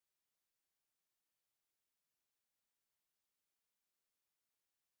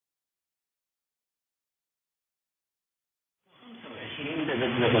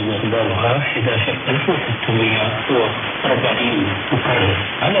مقدارها 11,640 مكرر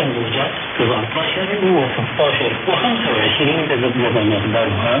على الموجة 17 و16 و25 تذبذب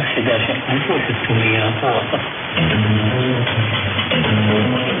مقدارها 11,600 فواصل.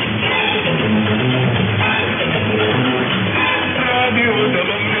 راديو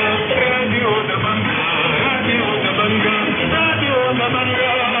دبنجا راديو دبنجا راديو دبنجا راديو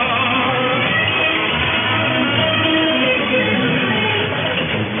دبنجا.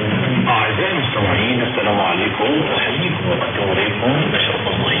 أعزائي المستمعين السلام عليكم، أحييكم وأقدم إليكم نشرة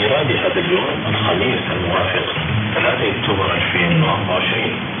الظهيرة لهذا اليوم الخميس الموافق 3 أكتوبر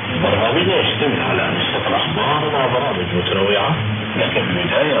 2024. برنامجنا يشتمل على نشرة الأخبار وبرامج متنوعة، لكن في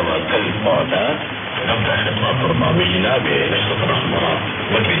البداية وكالمعتاد نبدأ خطوة برنامجنا بنشرة الأخبار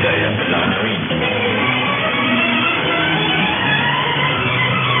والبداية بالعناوين.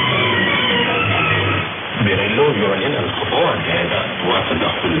 بيريلو يعلن الخطوات لإعداد قوات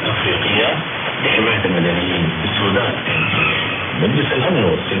التدخل الأفريقية لحماية المدنيين في السودان. مجلس الأمن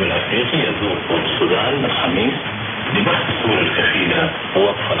والسلم الأفريقي يزور قوات السودان الخميس لبحث السبل الكفيلة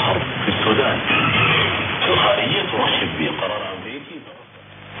ووقف الحرب في السودان. الخارجية ترحب بقرار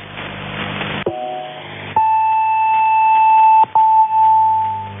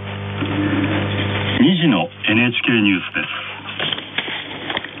أمريكي.2時の NHK ニュースです。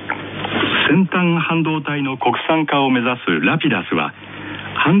先端半導体の国産化を目指すラピダスは、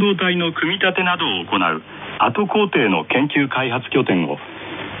半導体の組み立てなどを行う後工程の研究開発拠点を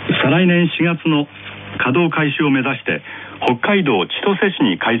再来年4月の稼働開始を目指して北海道千歳市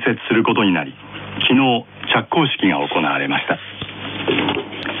に開設することになり、昨日着工式が行われました。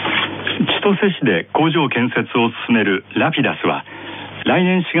千歳市で工場建設を進めるラピダスは、来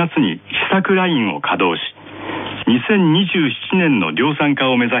年4月に試作ラインを稼働し、2027年の量産化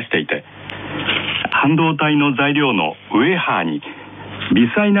を目指していて、半導体の材料のウェハーに微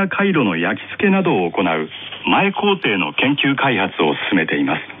細な回路の焼き付けなどを行う前工程の研究開発を進めてい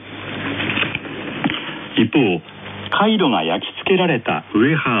ます。一方、回路が焼き付けられたウ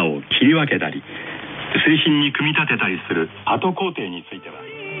ェハーを切り分けたり製品に組み立てたりする後工程については、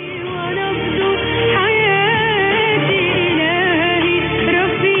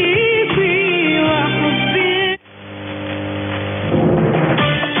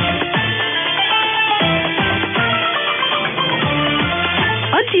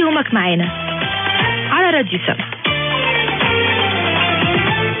يومك معانا على راديو سما.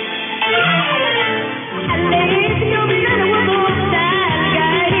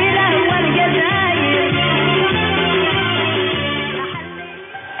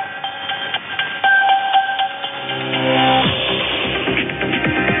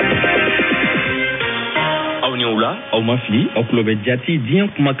 Au mafili au club jati dian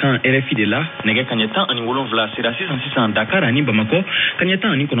kumakan RFI de la nege kanyata ani wolonvla sira 600 Dakar ani Bamako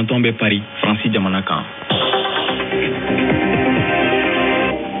kanyata ani konotombe Paris Francis Jamanaka.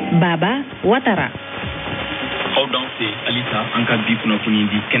 Baba Watara Danse Alisa anka bi kuna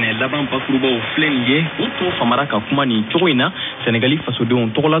kunindi kene laban bakuruba o flenye uto famara ka kuma ni choina Senegali fasodenw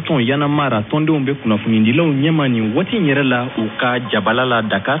tɔgɔlatɔn Yanamara tɔndenw bɛ kunnafonidilaw ɲɛmani waati yɛrɛ la u ka jabala la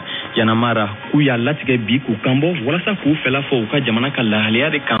Dakar. Yanamara k'u y'a latigɛ bi k'u kanbɔ walasa k'u fɛla fɔ u ka jamana ka lahaliya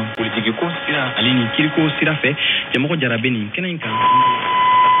de kan politiki ko sira ale ni kiriko sira fɛ. Jamɔgɔ jara bɛ nin kɛnɛ in kan.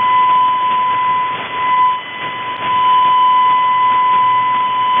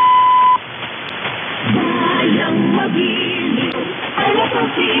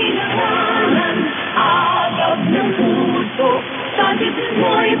 Sakit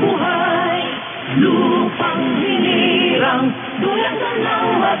mo'y buhay, lupang hinirang, dulang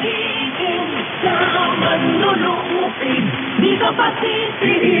ng magiging sa manlulupig. Di ka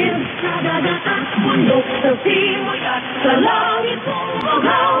pasisihin, nadadaan bundok sa simoy at sa langit mong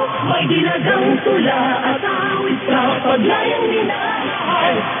magaw. May dinagang tula at awit sa paglayang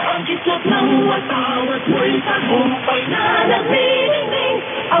minahal. Ang kislot ng watawat mo'y tagumpay na nagniningning.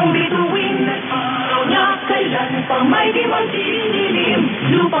 Ang bituin at araw na kailan pa may di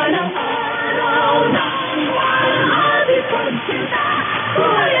magdinilim. Lupa ng araw ng walang pagsinta.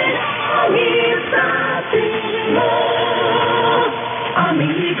 Kulay langit sa tingin mo.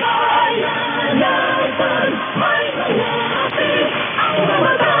 Aming ligaya natin may malapit. Ang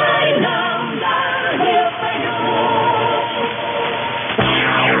mamatay ng dahil sa'yo.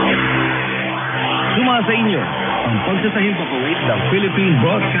 Sumasa inyo ang pagsasahimpapawid ng Philippine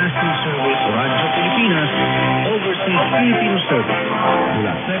Broadcasting Service Radyo Pilipinas Overseas Filipino Service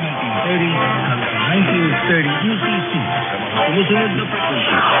mula 1730 hanggang 1930 UTC sa mga sumusunod na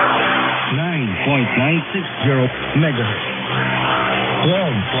frequency: 9.960 MHz,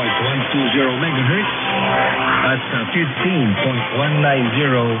 12.120 MHz, at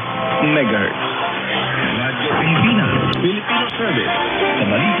 15.190 megahertz. Radyo Pilipinas, Filipino Service. Sa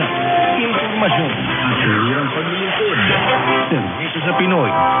balita, informasyon at sirang paglilingkod. Serbisyo sa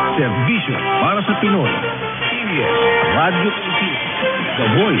Pinoy. Serbisyo para sa Pinoy. CBS, Radyo Pilipinas. The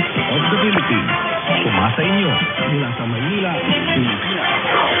Voice of the Philippines. Sumasa inyo mula sa Manila, Pilipinas.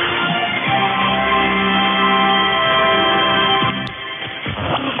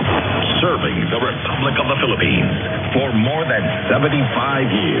 Serving the Republic of the Philippines for more than 75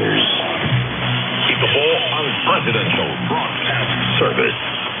 years. Ito po ang Presidential Broadcast Service.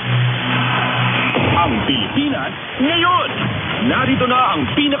 Ang Pilipinas ngayon! Narito na ang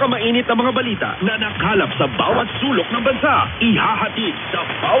pinakamainit na mga balita na nakalap sa bawat sulok ng bansa. Ihahatid sa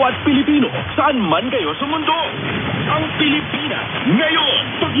bawat Pilipino saan man kayo sa mundo. Ang Pilipinas ngayon!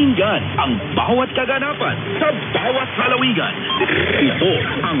 Pakinggan ang bawat kaganapan sa bawat lalawigan. Ito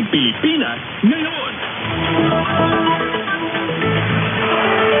ang Pilipinas ngayon!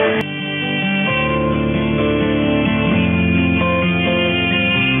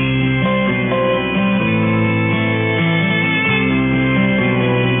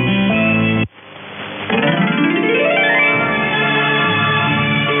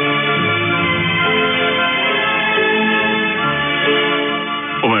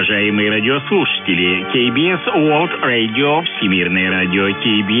 Уважаемые радиослушатели, KBS World Radio, Всемирное радио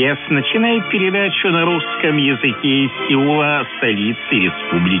KBS, начинает передачу на русском языке из Сеула, столицы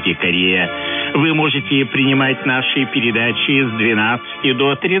Республики Корея. Вы можете принимать наши передачи с 12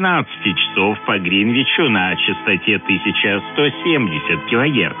 до 13 часов по Гринвичу на частоте 1170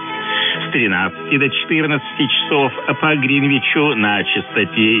 кГц. С 13 до 14 часов по Гринвичу на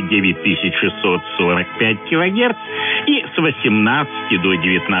частоте 9645 кГц и с 18 до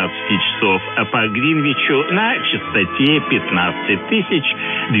 19 часов по Гринвичу на частоте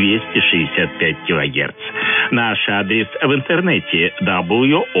 15265 кГц. Наш адрес в интернете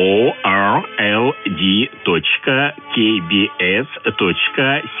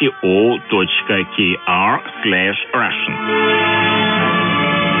world.kbs.co.kr/Russian.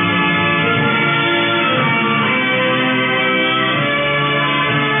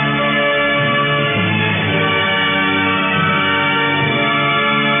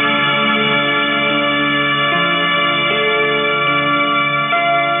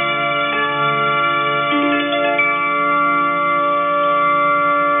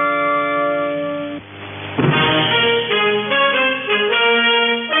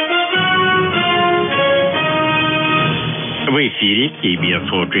 В эфире KBS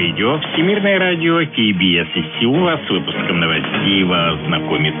World Radio, Всемирное радио KBS из Сеула. С выпуском новостей вас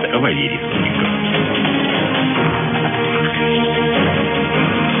знакомит Валерий Столиков.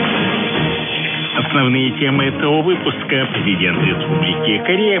 Основные темы этого выпуска. Президент Республики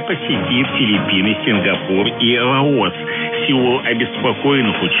Корея посетит Филиппины, Сингапур и Лаос. Сеул обеспокоен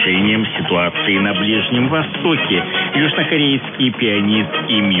ухудшением ситуации на Ближнем Востоке. Южнокорейский пианист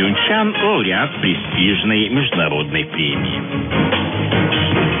Ким Юн Чан – лауреат престижной международной премии.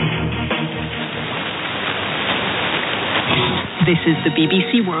 This is the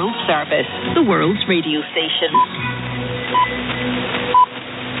BBC World Service, the world's radio station.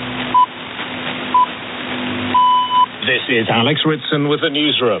 This is Alex Ritson with the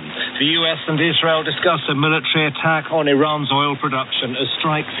newsroom. The US and Israel discuss a military attack on Iran's oil production as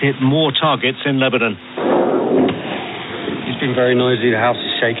strikes hit more targets in Lebanon. It's been very noisy. The house is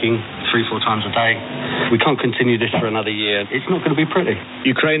shaking 3-4 times a day. We can't continue this for another year. It's not going to be pretty.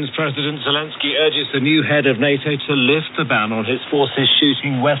 Ukraine's President Zelensky urges the new head of NATO to lift the ban on his forces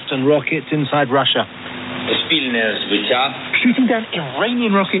shooting Western rockets inside Russia. Shooting down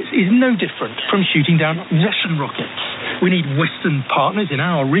Iranian rockets is no different from shooting down Russian rockets. We need Western partners in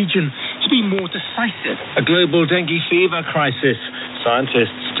our region to be more decisive. A global dengue fever crisis.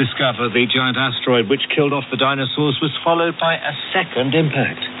 Scientists discover the giant asteroid which killed off the dinosaurs was followed by a second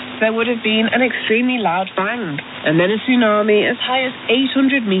impact. There would have been an extremely loud bang, and then a tsunami as high as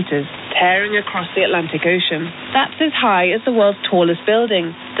 800 meters tearing across the Atlantic Ocean. That's as high as the world's tallest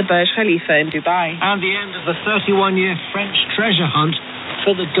building, the Burj Khalifa in Dubai. And the end of the 31-year French treasure hunt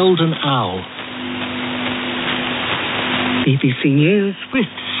for the golden owl. BBC News with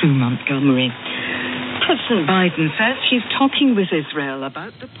Sue Montgomery. President Biden says he's talking with Israel about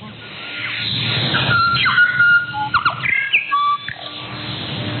the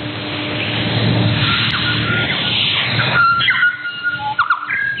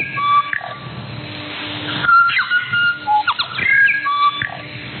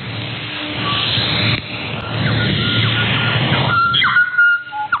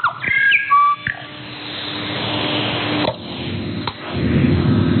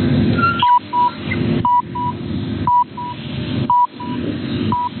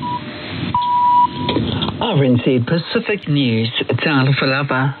Pacific News, Tāla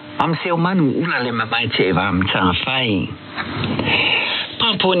Falava, I'm Manu Ulalima Maitevam Tāwhai.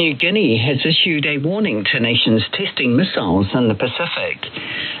 Papua New Guinea has issued a warning to nations testing missiles in the Pacific.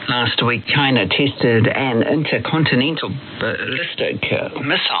 Last week, China tested an intercontinental ballistic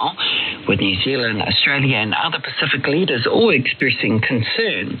missile, with New Zealand, Australia and other Pacific leaders all expressing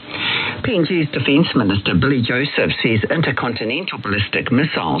concern. PNG's Defence Minister Billy Joseph says intercontinental ballistic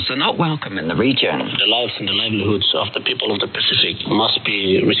missiles are not welcome in the region. The lives and the livelihoods of the people of the Pacific must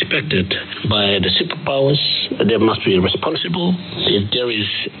be respected by the superpowers. They must be responsible. If there is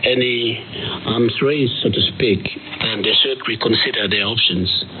any arms race, so to speak, then they should reconsider their options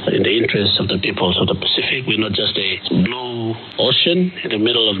in the interests of the peoples of the Pacific. We're not just a blue ocean in the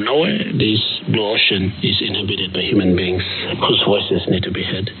middle of nowhere. This blue ocean is inhabited by human beings whose voices need to be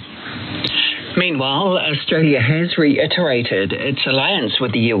heard. Meanwhile, Australia has reiterated its alliance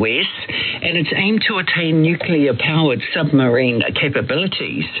with the US and its aim to attain nuclear-powered submarine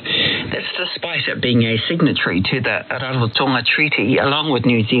capabilities. That's despite it being a signatory to the Rarotonga Treaty, along with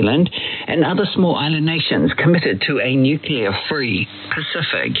New Zealand and other small island nations committed to a nuclear-free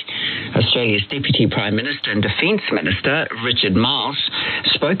Pacific. Australia's Deputy Prime Minister and Defence Minister, Richard Marles,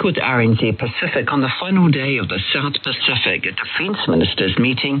 spoke with RNZ Pacific on the final day of the South Pacific Defence Ministers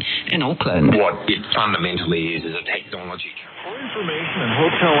meeting in Auckland. What it fundamentally is a technology. For information and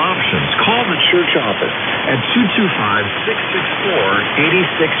hotel options, call the church office at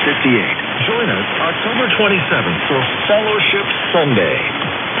 225-664-8658. Join us October 27th for Fellowship Sunday.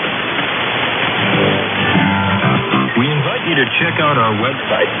 We invite you to check out our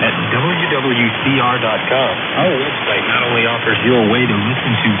website at WWCR.com. Our website not only offers you a way to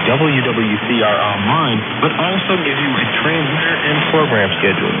listen to WWCR online, but also gives you a transmitter and program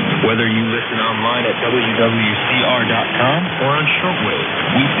schedule, whether you listen online at WWCR.com or on shortwave.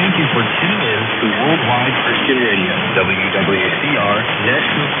 We thank you for tuning in to Worldwide Christian Radio, WWCR,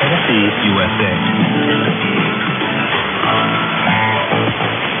 Nashville, Tennessee, USA.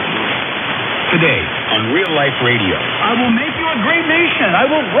 Today on Real Life Radio. I will make you a great nation. I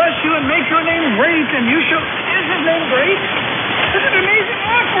will bless you and make your name great, and you shall... Is his name great? This is an amazing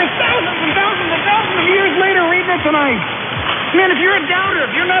act. We're thousands and thousands and thousands of years later reading it tonight. Man, if you're a doubter,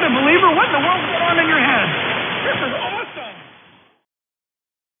 if you're not a believer, what in the world's going on in your head? This is awesome.